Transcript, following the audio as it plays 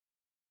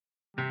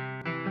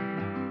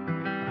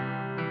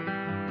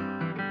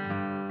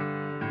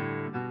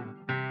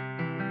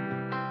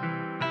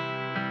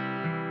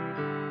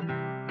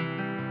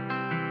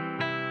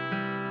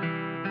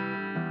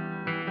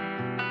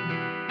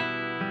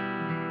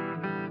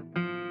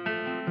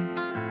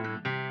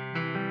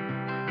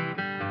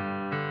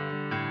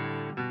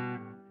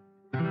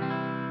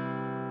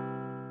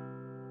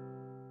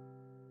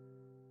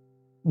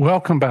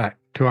Welcome back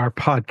to our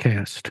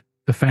podcast,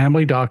 The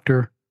Family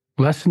Doctor,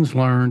 Lessons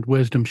Learned,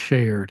 Wisdom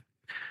Shared.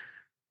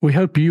 We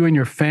hope you and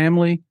your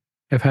family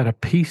have had a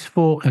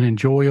peaceful and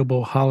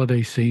enjoyable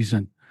holiday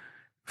season,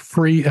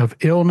 free of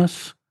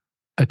illness,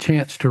 a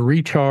chance to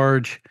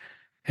recharge,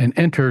 and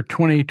enter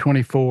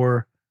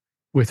 2024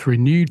 with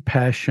renewed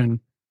passion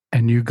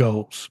and new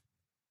goals.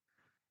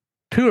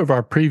 Two of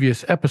our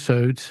previous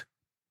episodes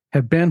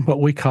have been what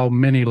we call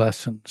mini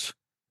lessons,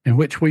 in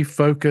which we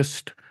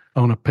focused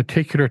on a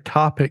particular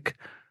topic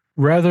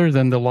rather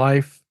than the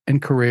life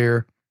and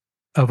career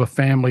of a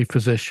family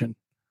physician.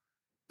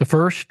 The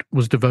first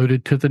was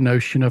devoted to the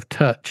notion of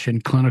touch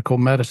in clinical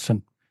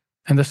medicine,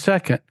 and the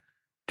second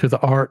to the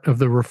art of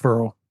the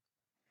referral.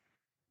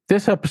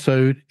 This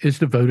episode is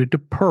devoted to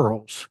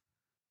pearls.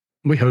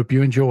 We hope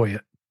you enjoy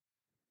it.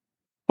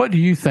 What do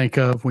you think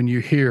of when you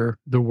hear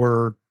the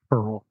word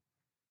pearl?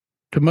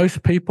 To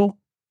most people,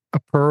 a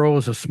pearl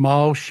is a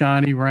small,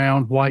 shiny,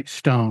 round white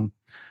stone,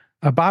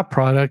 a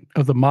byproduct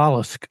of the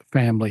mollusk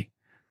family,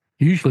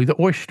 usually the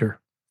oyster,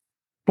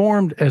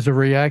 formed as a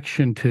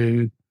reaction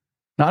to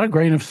not a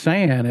grain of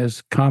sand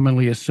as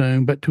commonly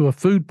assumed, but to a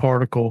food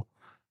particle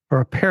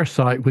or a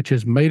parasite which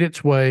has made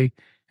its way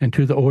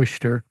into the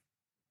oyster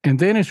and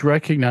then is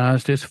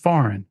recognized as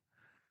foreign,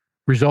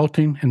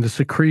 resulting in the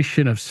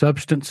secretion of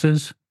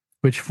substances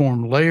which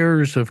form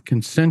layers of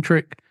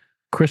concentric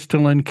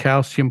crystalline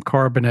calcium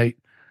carbonate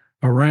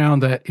around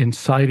that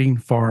inciting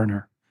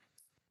foreigner.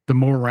 The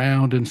more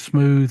round and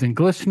smooth and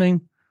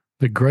glistening,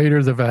 the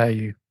greater the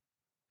value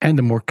and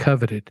the more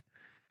coveted.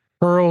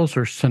 Pearls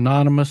are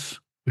synonymous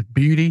with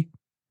beauty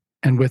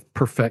and with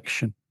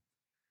perfection.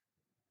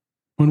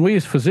 When we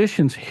as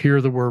physicians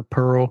hear the word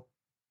pearl,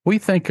 we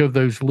think of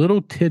those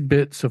little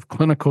tidbits of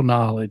clinical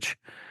knowledge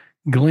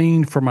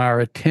gleaned from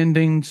our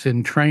attendings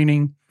in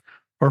training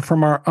or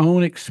from our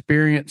own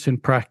experience in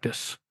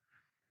practice.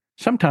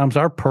 Sometimes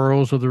our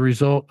pearls are the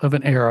result of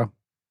an error,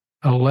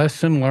 a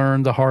lesson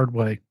learned the hard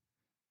way.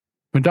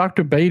 When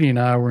Dr. Beatty and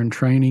I were in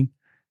training,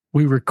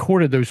 we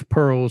recorded those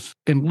pearls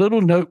in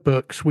little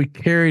notebooks we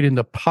carried in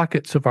the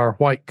pockets of our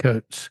white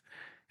coats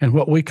and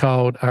what we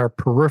called our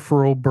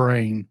peripheral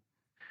brain.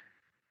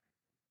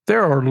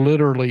 There are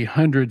literally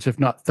hundreds, if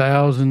not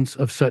thousands,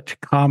 of such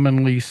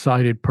commonly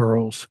cited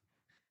pearls.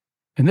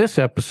 In this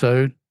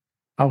episode,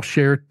 I'll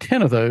share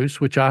 10 of those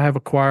which I have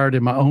acquired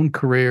in my own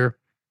career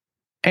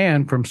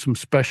and from some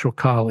special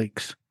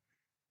colleagues.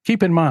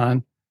 Keep in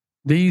mind,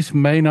 these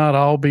may not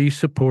all be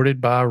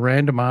supported by a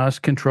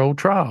randomized controlled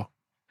trial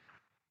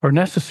or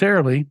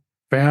necessarily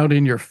found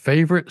in your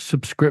favorite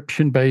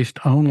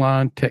subscription-based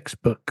online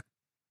textbook.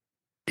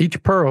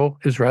 Each pearl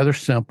is rather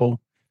simple,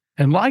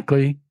 and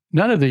likely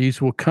none of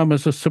these will come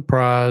as a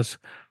surprise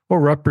or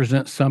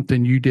represent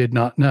something you did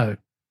not know.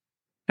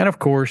 And of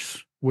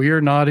course, we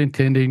are not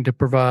intending to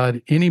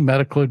provide any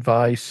medical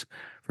advice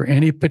for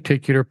any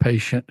particular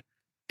patient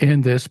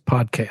in this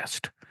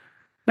podcast.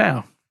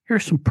 Now,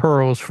 here's some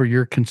pearls for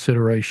your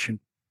consideration.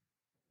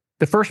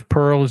 The first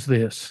pearl is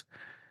this.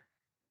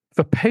 If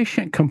a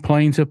patient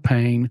complains of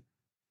pain,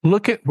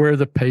 look at where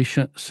the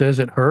patient says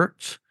it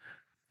hurts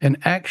and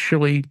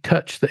actually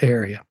touch the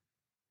area.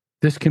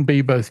 This can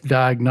be both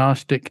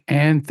diagnostic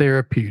and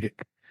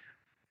therapeutic.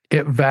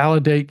 It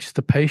validates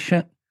the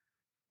patient.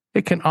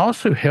 It can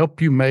also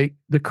help you make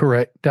the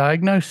correct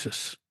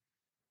diagnosis.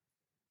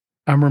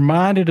 I'm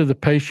reminded of the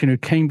patient who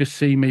came to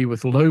see me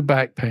with low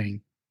back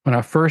pain when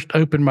I first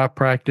opened my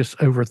practice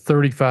over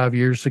 35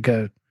 years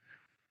ago.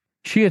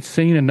 She had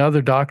seen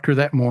another doctor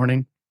that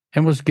morning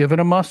and was given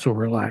a muscle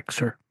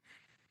relaxer,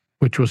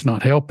 which was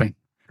not helping.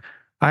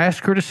 I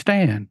asked her to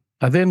stand.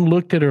 I then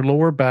looked at her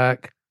lower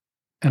back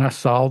and I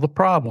saw the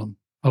problem,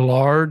 a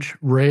large,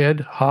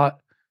 red, hot,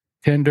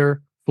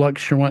 tender,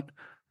 fluctuant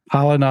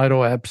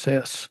pilonidal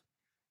abscess.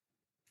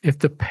 If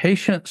the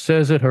patient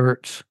says it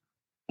hurts,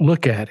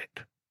 look at it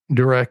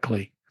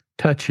directly,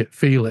 touch it,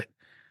 feel it,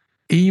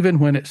 even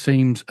when it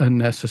seems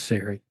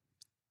unnecessary.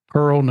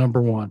 Pearl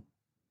number one.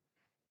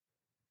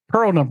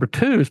 Pearl number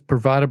two is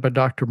provided by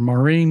Dr.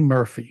 Maureen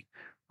Murphy,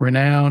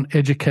 renowned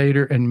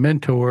educator and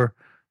mentor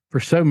for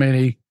so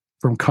many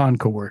from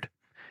Concord.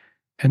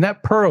 And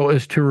that pearl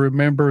is to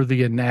remember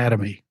the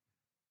anatomy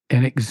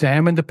and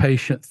examine the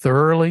patient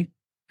thoroughly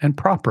and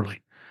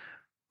properly.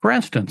 For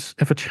instance,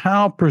 if a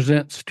child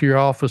presents to your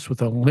office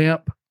with a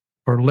limp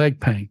or leg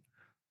pain,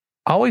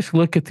 always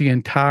look at the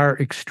entire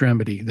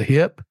extremity, the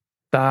hip,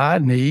 thigh,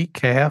 knee,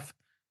 calf,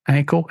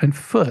 ankle, and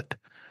foot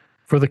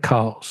for the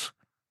cause.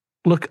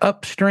 Look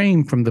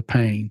upstream from the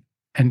pain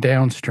and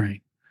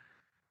downstream.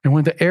 And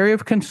when the area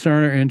of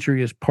concern or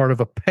injury is part of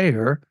a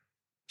pair,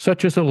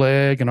 such as a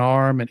leg, an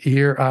arm, an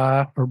ear,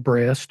 eye, or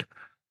breast,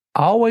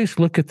 always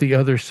look at the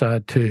other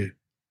side too.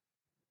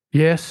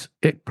 Yes,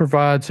 it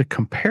provides a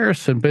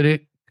comparison, but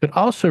it could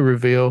also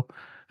reveal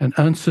an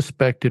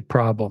unsuspected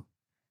problem.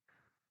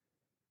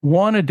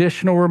 One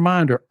additional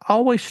reminder,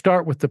 always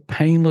start with the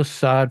painless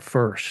side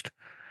first.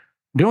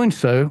 Doing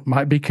so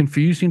might be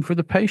confusing for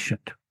the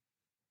patient.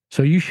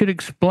 So you should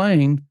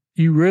explain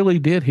you really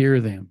did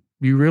hear them.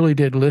 You really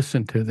did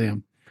listen to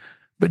them.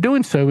 But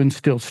doing so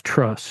instills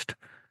trust,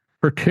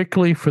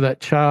 particularly for that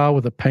child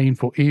with a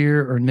painful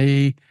ear or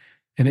knee,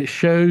 and it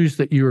shows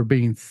that you are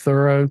being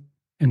thorough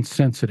and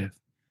sensitive.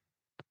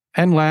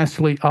 And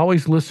lastly,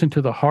 always listen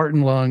to the heart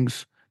and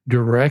lungs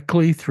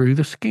directly through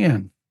the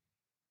skin,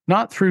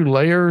 not through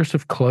layers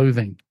of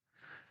clothing.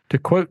 To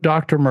quote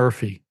Dr.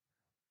 Murphy,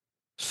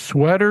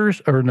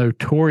 sweaters are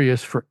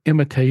notorious for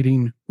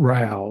imitating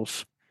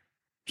rows.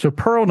 So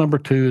pearl number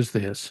 2 is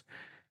this: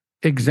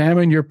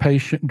 examine your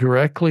patient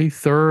directly,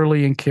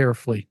 thoroughly, and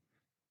carefully,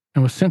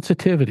 and with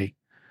sensitivity,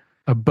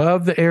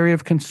 above the area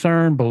of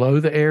concern, below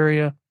the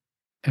area,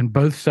 and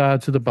both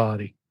sides of the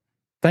body.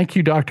 Thank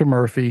you, Dr.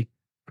 Murphy,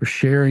 for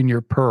sharing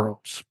your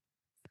pearls.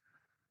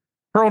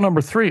 Pearl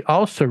number 3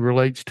 also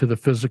relates to the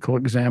physical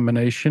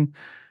examination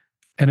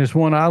and is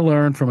one I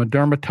learned from a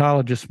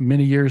dermatologist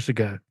many years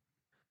ago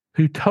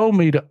who told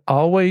me to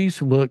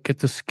always look at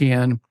the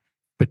skin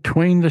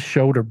between the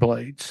shoulder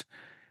blades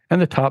and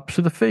the tops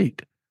of the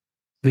feet.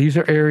 These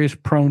are areas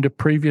prone to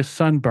previous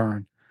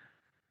sunburn,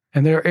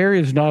 and they're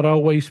areas not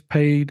always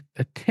paid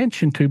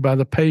attention to by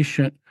the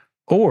patient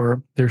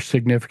or their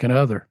significant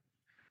other.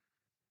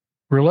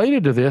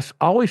 Related to this,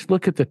 always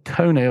look at the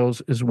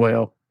toenails as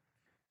well.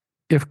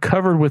 If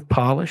covered with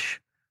polish,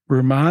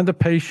 remind the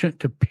patient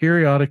to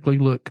periodically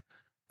look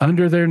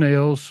under their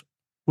nails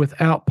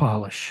without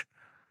polish,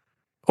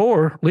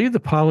 or leave the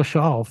polish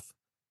off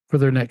for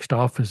their next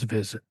office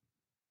visit.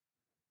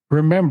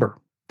 Remember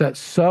that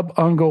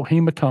subungual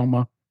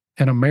hematoma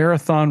in a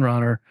marathon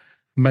runner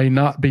may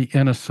not be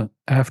innocent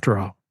after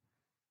all.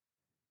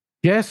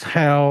 Guess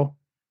how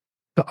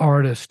the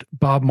artist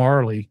Bob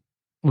Marley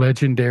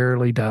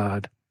legendarily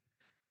died?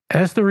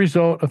 As the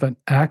result of an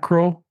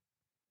acral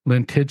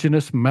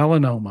lentiginous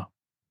melanoma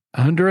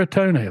under a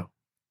toenail,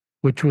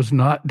 which was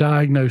not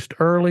diagnosed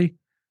early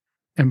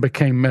and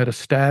became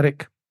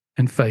metastatic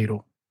and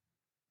fatal.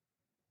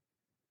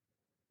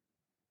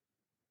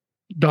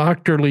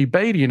 Dr. Lee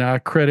Beatty and I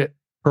credit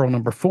pearl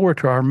number 4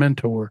 to our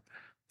mentor,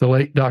 the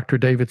late Dr.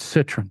 David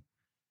Citron,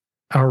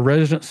 our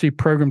residency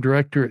program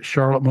director at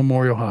Charlotte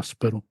Memorial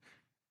Hospital.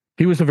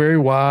 He was a very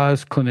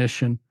wise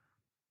clinician,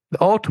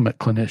 the ultimate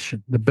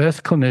clinician, the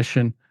best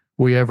clinician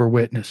we ever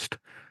witnessed.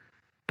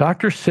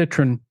 Dr.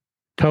 Citron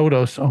told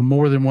us on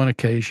more than one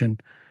occasion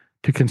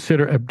to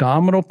consider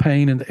abdominal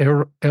pain in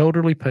the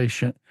elderly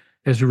patient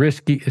as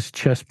risky as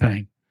chest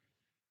pain.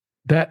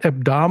 That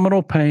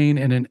abdominal pain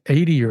in an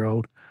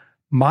 80-year-old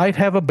might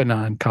have a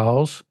benign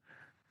cause,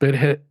 but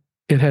it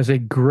has a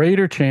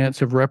greater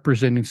chance of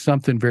representing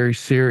something very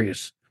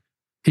serious,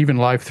 even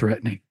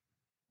life-threatening,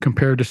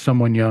 compared to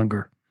someone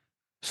younger,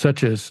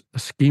 such as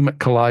ischemic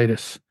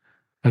colitis,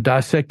 a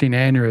dissecting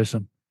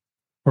aneurysm,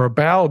 or a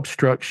bowel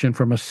obstruction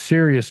from a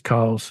serious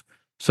cause,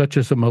 such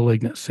as a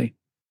malignancy.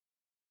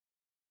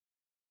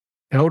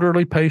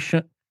 Elderly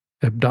patient,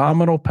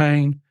 abdominal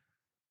pain,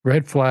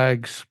 red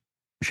flags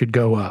should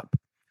go up.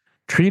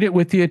 Treat it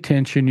with the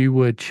attention you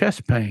would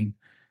chest pain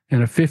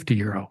in a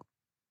 50-year-old.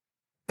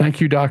 Thank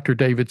you, Dr.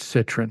 David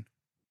Citron.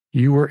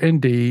 You were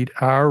indeed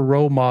our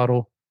role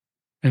model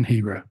and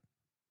hero.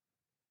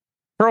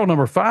 Pearl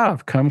number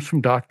 5 comes from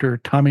Dr.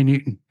 Tommy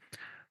Newton,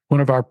 one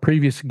of our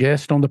previous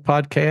guests on the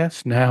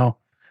podcast, now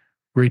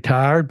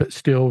retired but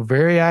still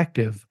very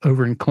active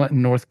over in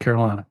Clinton, North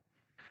Carolina,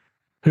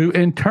 who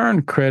in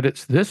turn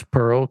credits this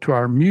pearl to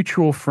our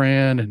mutual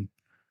friend and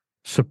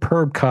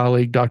superb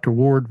colleague, Dr.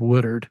 Ward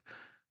Woodard,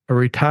 a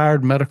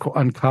retired medical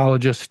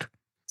oncologist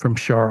from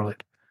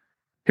Charlotte.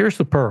 Here's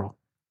the pearl.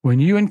 When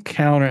you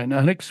encounter an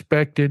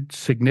unexpected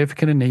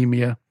significant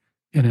anemia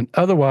in an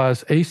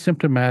otherwise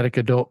asymptomatic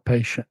adult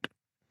patient,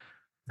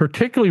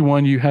 particularly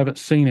one you haven't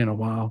seen in a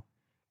while,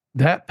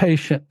 that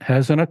patient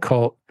has an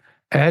occult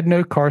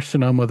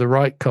adenocarcinoma of the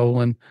right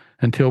colon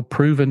until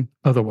proven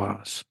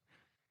otherwise.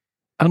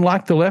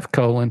 Unlike the left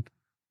colon,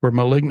 where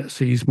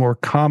malignancies more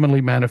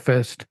commonly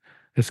manifest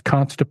as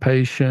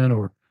constipation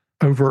or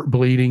overt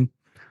bleeding,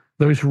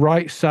 those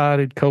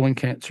right-sided colon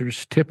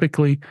cancers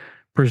typically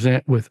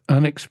present with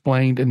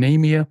unexplained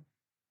anemia,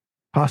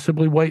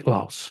 possibly weight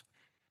loss.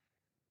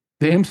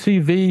 The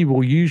MCV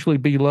will usually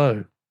be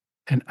low,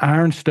 and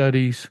iron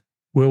studies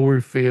will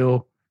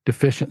reveal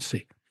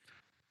deficiency.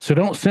 So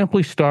don't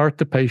simply start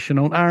the patient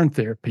on iron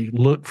therapy.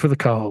 Look for the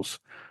cause.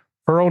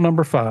 Pearl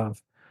number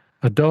 5,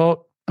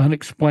 adult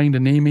unexplained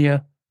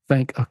anemia.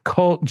 Think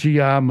occult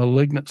GI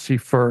malignancy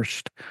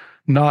first,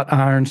 not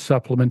iron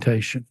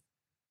supplementation.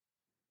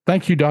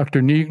 Thank you,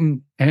 Dr.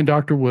 Newton and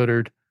Dr.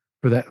 Woodard,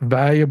 for that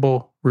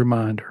valuable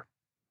reminder.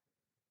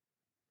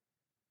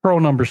 Pearl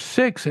number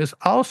 6 is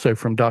also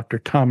from Dr.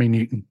 Tommy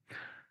Newton,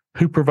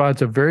 who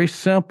provides a very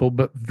simple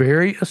but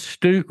very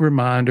astute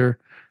reminder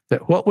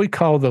that what we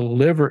call the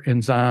liver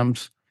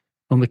enzymes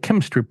on the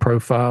chemistry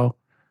profile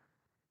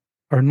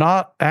are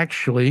not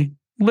actually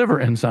liver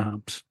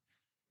enzymes.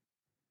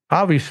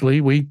 Obviously,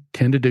 we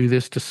tend to do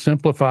this to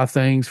simplify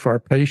things for our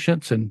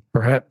patients and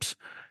perhaps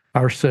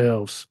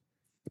ourselves.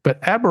 But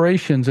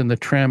aberrations in the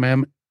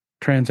transaminases,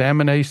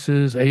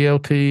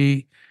 ALT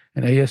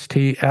and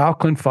AST,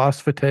 alkaline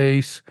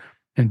phosphatase,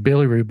 and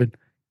bilirubin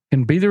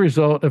can be the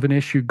result of an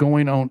issue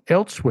going on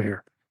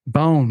elsewhere,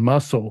 bone,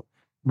 muscle,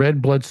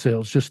 red blood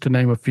cells, just to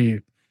name a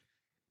few.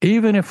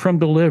 Even if from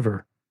the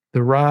liver,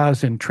 the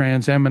rise in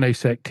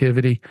transaminase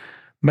activity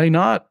may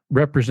not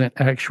represent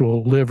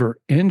actual liver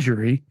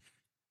injury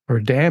or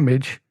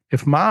damage.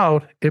 If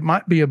mild, it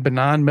might be a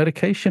benign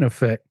medication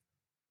effect,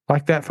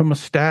 like that from a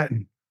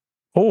statin,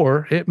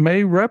 or it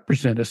may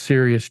represent a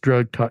serious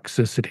drug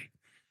toxicity.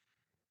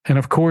 And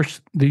of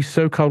course, these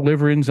so-called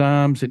liver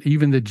enzymes and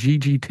even the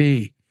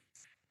GGT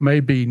may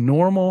be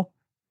normal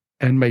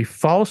and may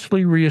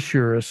falsely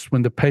reassure us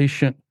when the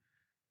patient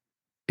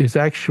is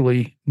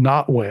actually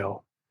not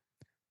well.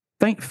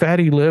 Think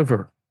fatty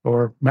liver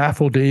or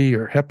MAFLD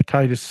or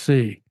hepatitis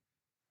C.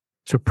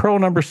 So pearl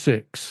number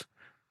 6,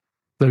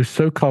 those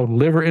so-called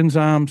liver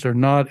enzymes are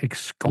not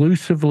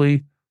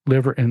exclusively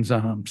liver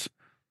enzymes.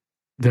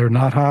 They're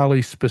not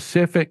highly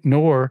specific,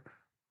 nor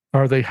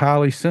are they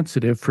highly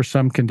sensitive for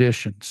some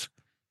conditions.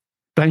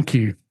 Thank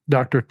you,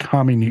 Dr.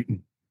 Tommy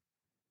Newton.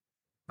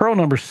 Pearl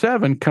number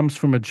 7 comes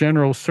from a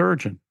general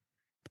surgeon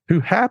who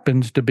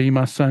happens to be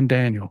my son,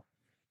 Daniel.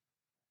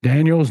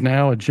 Daniel is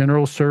now a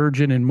general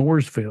surgeon in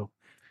Mooresville,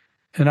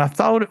 and I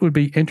thought it would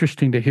be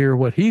interesting to hear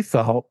what he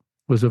thought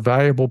was a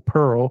valuable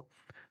pearl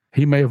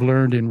he may have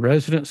learned in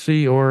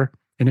residency or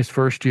in his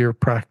first year of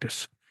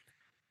practice.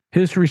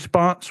 His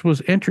response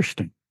was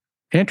interesting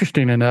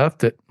enough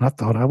that I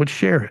thought I would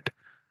share it.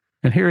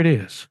 And here it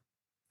is.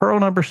 Pearl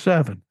number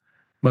 7.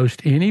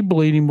 Most any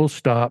bleeding will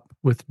stop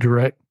with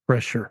direct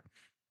pressure,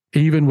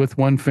 even with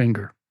one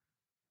finger.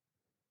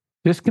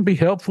 This can be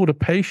helpful to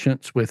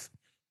patients with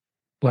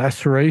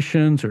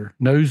lacerations or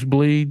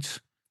nosebleeds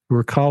who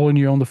are calling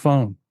you on the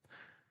phone.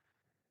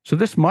 So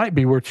this might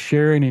be worth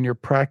sharing in your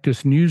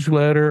practice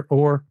newsletter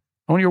or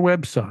on your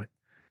website.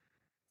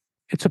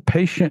 It's a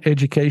patient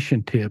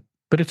education tip,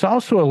 but it's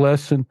also a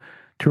lesson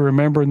to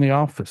remember in the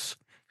office.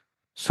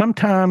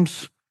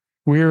 Sometimes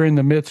we're in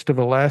the midst of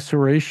a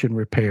laceration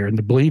repair and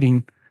the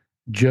bleeding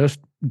just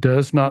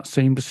does not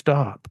seem to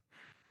stop.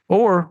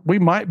 Or we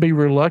might be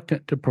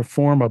reluctant to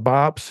perform a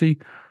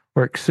biopsy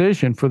or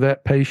excision for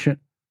that patient,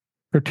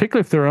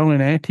 particularly if they're on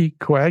an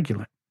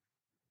anticoagulant.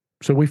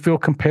 So we feel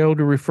compelled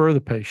to refer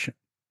the patient,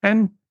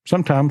 and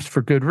sometimes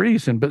for good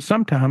reason, but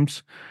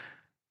sometimes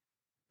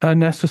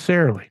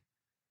unnecessarily.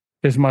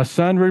 As my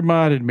son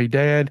reminded me,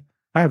 Dad,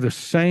 I have the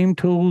same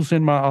tools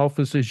in my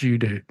office as you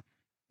do,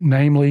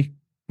 namely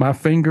my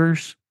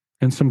fingers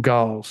and some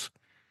gauze.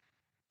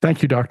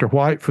 Thank you, Dr.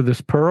 White, for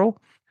this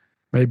pearl.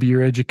 Maybe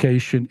your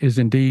education is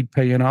indeed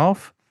paying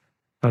off.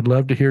 I'd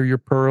love to hear your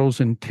pearls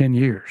in 10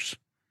 years.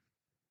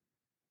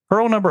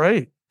 Pearl number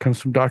 8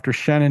 comes from Dr.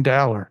 Shannon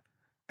Dowler,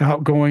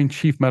 outgoing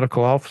Chief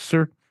Medical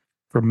Officer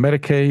for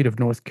Medicaid of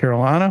North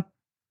Carolina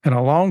and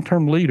a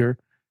long-term leader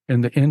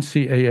in the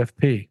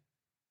NCAFP.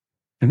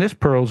 And this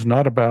pearl is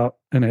not about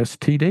an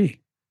STD.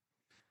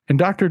 In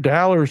Dr.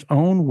 Dowler's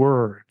own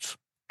words,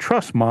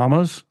 trust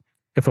mamas.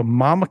 If a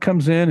mama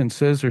comes in and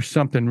says there's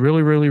something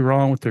really, really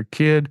wrong with their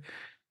kid,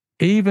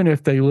 even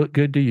if they look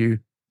good to you,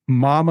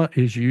 mama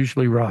is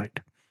usually right.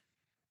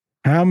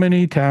 How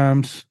many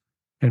times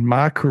in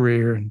my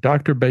career and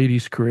Dr.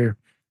 Beatty's career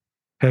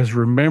has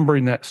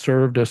remembering that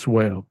served us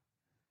well?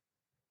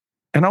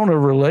 And on a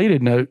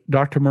related note,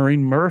 Dr.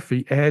 Maureen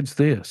Murphy adds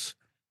this.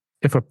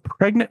 If a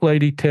pregnant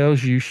lady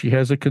tells you she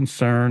has a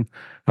concern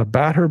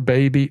about her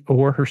baby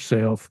or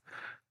herself,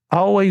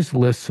 always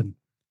listen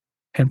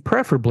and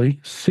preferably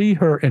see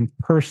her in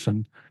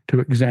person to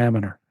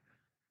examine her.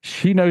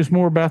 She knows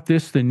more about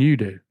this than you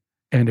do,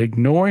 and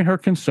ignoring her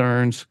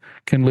concerns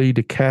can lead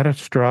to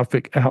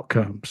catastrophic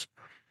outcomes.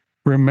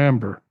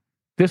 Remember,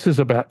 this is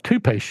about 2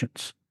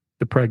 patients,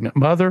 the pregnant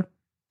mother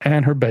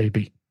and her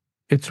baby.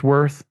 It's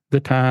worth the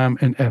time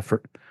and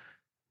effort.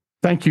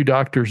 Thank you,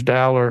 Doctors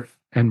Dowler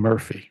and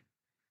Murphy.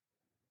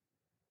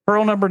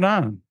 Pearl number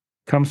 9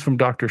 comes from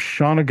Dr.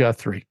 Shauna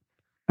Guthrie,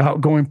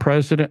 outgoing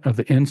president of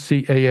the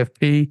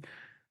NCAFP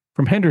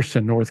from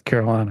Henderson, North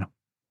Carolina.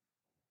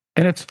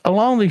 And it's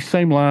along these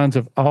same lines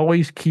of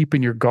always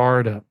keeping your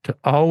guard up, to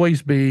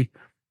always be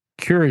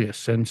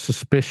curious and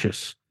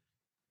suspicious.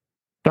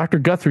 Dr.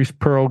 Guthrie's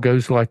pearl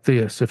goes like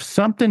this. If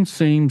something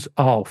seems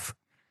off,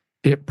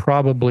 it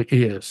probably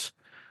is.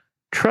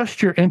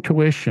 Trust your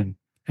intuition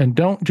and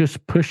don't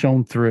just push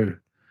on through.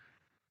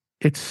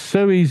 It's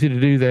so easy to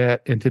do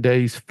that in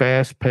today's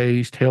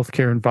fast-paced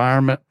healthcare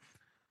environment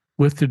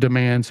with the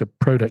demands of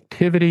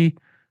productivity,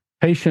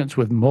 patients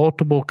with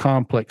multiple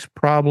complex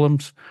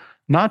problems,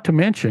 not to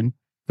mention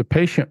the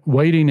patient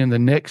waiting in the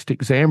next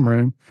exam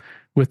room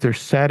with their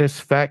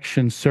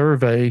satisfaction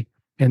survey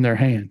in their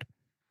hand.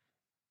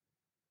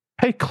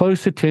 Pay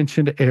close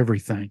attention to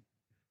everything.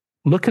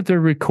 Look at the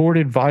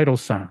recorded vital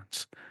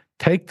signs.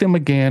 Take them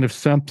again if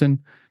something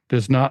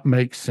does not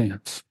make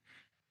sense.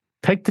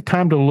 Take the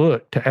time to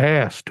look, to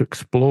ask, to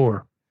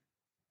explore.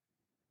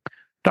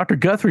 Dr.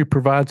 Guthrie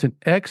provides an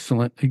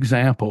excellent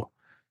example.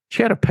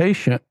 She had a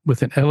patient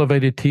with an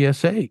elevated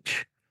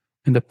TSH,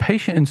 and the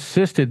patient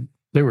insisted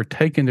they were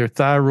taking their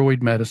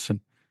thyroid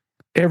medicine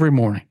every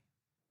morning.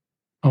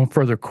 On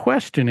further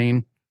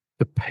questioning,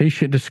 The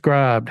patient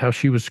described how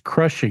she was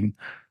crushing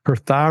her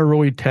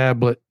thyroid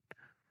tablet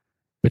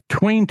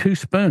between two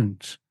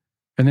spoons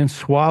and then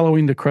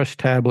swallowing the crushed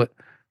tablet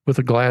with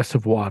a glass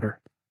of water.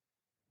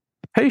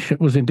 The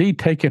patient was indeed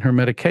taking her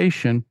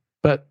medication,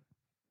 but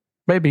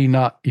maybe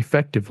not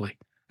effectively.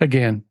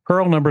 Again,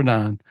 pearl number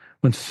 9,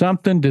 when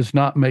something does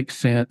not make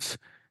sense,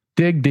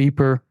 dig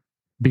deeper,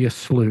 be a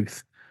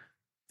sleuth.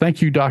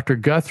 Thank you, Dr.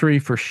 Guthrie,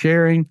 for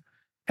sharing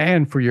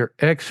and for your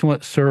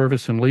excellent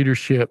service and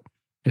leadership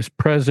as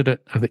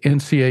president of the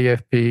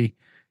NCAFP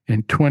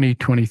in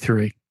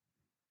 2023.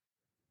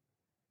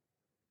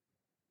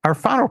 Our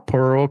final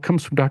pearl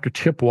comes from Dr.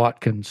 Chip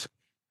Watkins,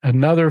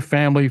 another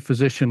family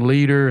physician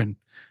leader and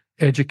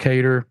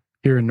educator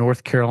here in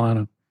North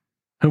Carolina,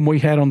 whom we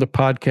had on the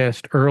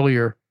podcast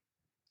earlier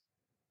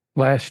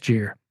last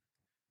year,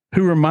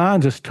 who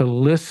reminds us to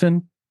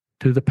listen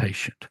to the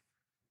patient.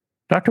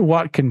 Dr.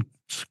 Watkins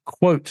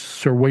quotes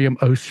Sir William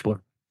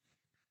Osler,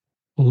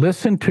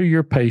 "Listen to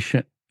your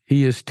patient.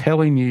 He is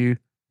telling you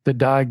the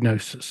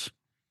diagnosis."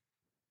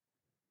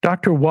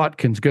 Dr.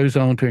 Watkins goes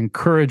on to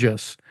encourage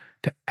us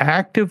to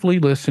actively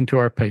listen to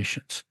our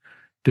patients,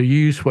 to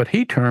use what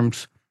he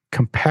terms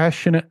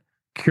compassionate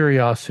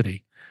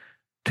curiosity,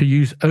 to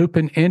use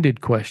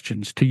open-ended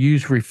questions, to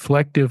use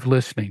reflective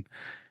listening,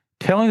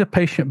 telling the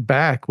patient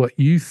back what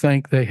you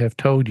think they have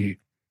told you.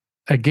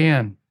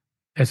 Again,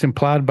 as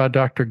implied by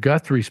Dr.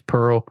 Guthrie's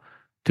pearl,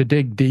 to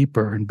dig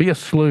deeper and be a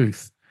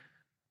sleuth.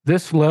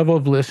 This level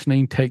of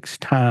listening takes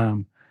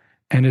time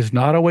and is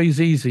not always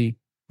easy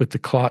with the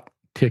clock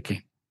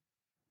ticking.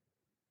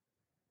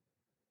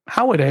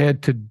 I would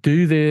add, to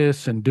do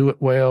this and do it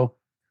well,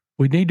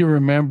 we need to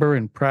remember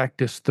and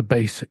practice the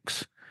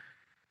basics.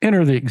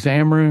 Enter the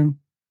exam room,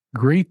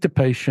 greet the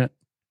patient,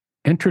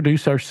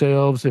 introduce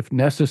ourselves if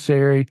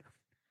necessary,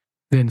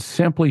 then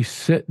simply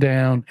sit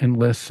down and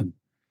listen.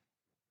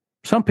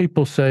 Some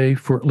people say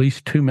for at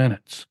least 2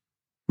 minutes,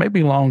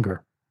 maybe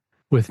longer,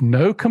 with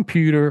no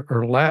computer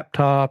or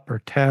laptop or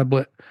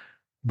tablet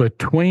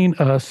between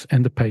us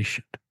and the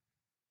patient.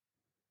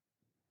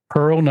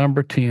 Pearl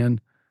number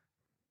 10,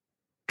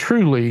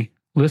 truly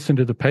listen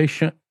to the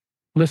patient,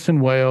 listen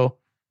well.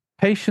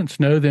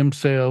 Patients know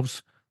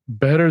themselves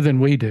better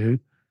than we do,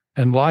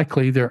 and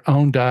likely their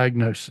own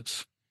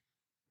diagnosis.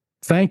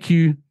 Thank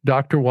you,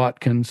 Dr.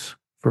 Watkins,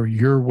 for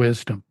your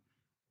wisdom.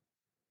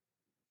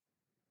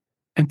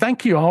 And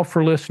thank you all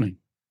for listening.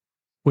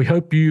 We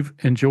hope you've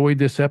enjoyed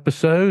this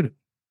episode.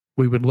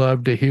 We would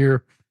love to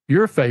hear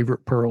your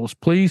favorite pearls.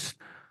 Please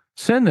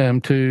send them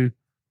to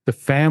the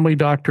Family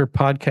Doctor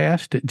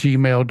Podcast at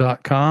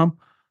gmail.com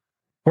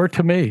or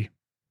to me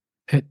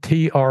at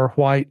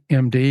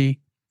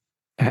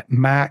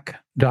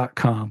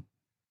trwhitemd@mac.com.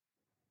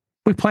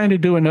 We plan to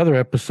do another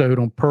episode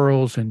on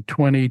pearls in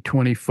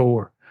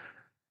 2024.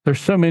 There's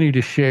so many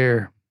to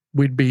share.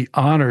 We'd be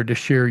honored to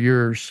share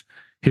yours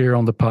here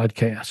on the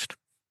podcast.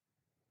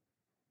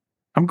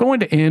 I'm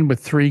going to end with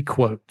 3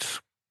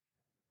 quotes.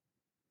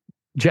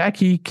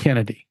 Jackie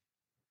Kennedy,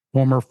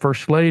 former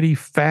First Lady,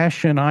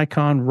 fashion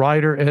icon,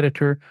 writer,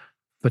 editor,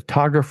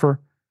 photographer,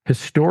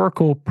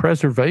 historical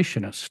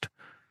preservationist,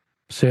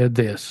 said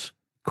this,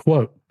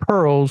 quote,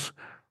 "Pearls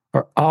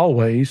are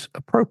always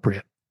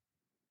appropriate,"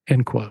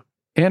 end quote.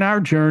 In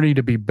our journey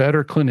to be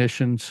better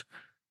clinicians,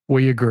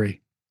 we agree.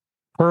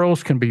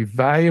 Pearls can be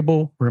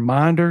valuable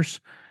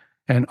reminders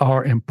and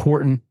are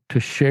important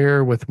to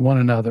share with one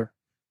another.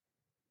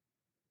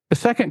 The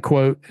second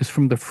quote is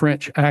from the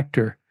French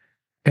actor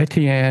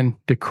Etienne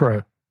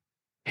Decroix.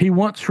 He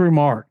once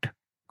remarked,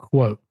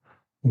 quote,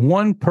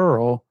 "One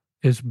pearl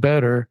is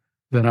better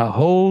than a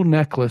whole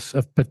necklace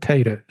of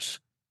potatoes,"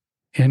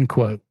 end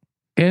quote.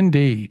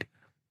 Indeed,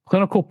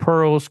 clinical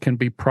pearls can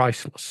be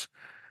priceless.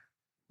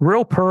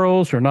 Real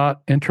pearls are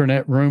not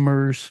internet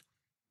rumors.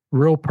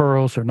 Real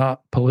pearls are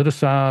not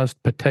politicized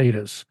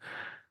potatoes.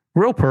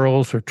 Real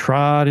pearls are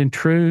tried and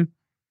true.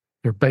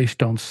 They're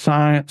based on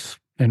science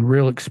and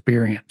real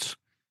experience.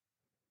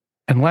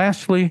 And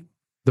lastly,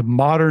 the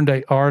modern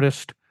day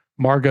artist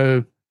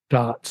Margot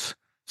Dotz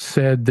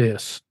said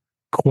this,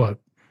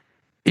 quote,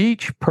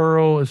 "Each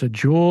pearl is a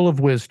jewel of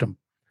wisdom,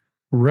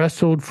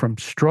 wrestled from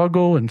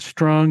struggle and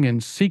strung in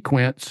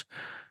sequence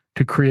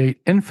to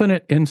create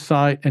infinite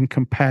insight and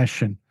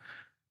compassion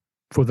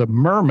for the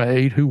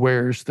mermaid who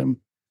wears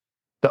them.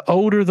 The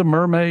older the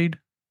mermaid,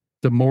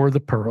 the more the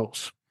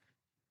pearls."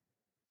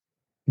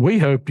 We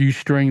hope you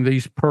string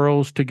these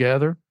pearls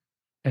together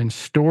and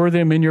store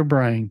them in your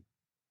brain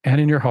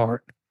and in your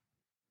heart,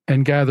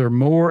 and gather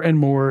more and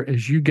more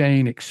as you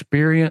gain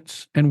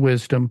experience and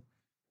wisdom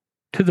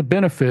to the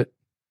benefit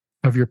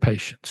of your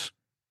patients.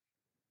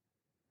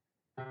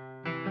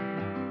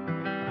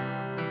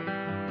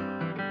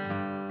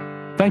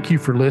 Thank you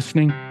for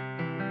listening.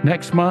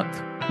 Next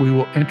month, we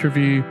will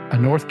interview a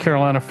North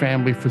Carolina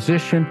family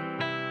physician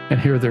and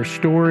hear their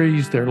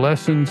stories, their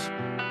lessons,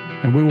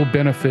 and we will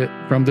benefit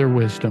from their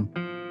wisdom.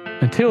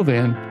 Until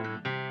then,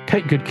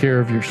 take good care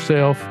of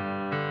yourself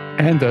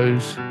and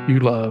those you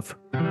love.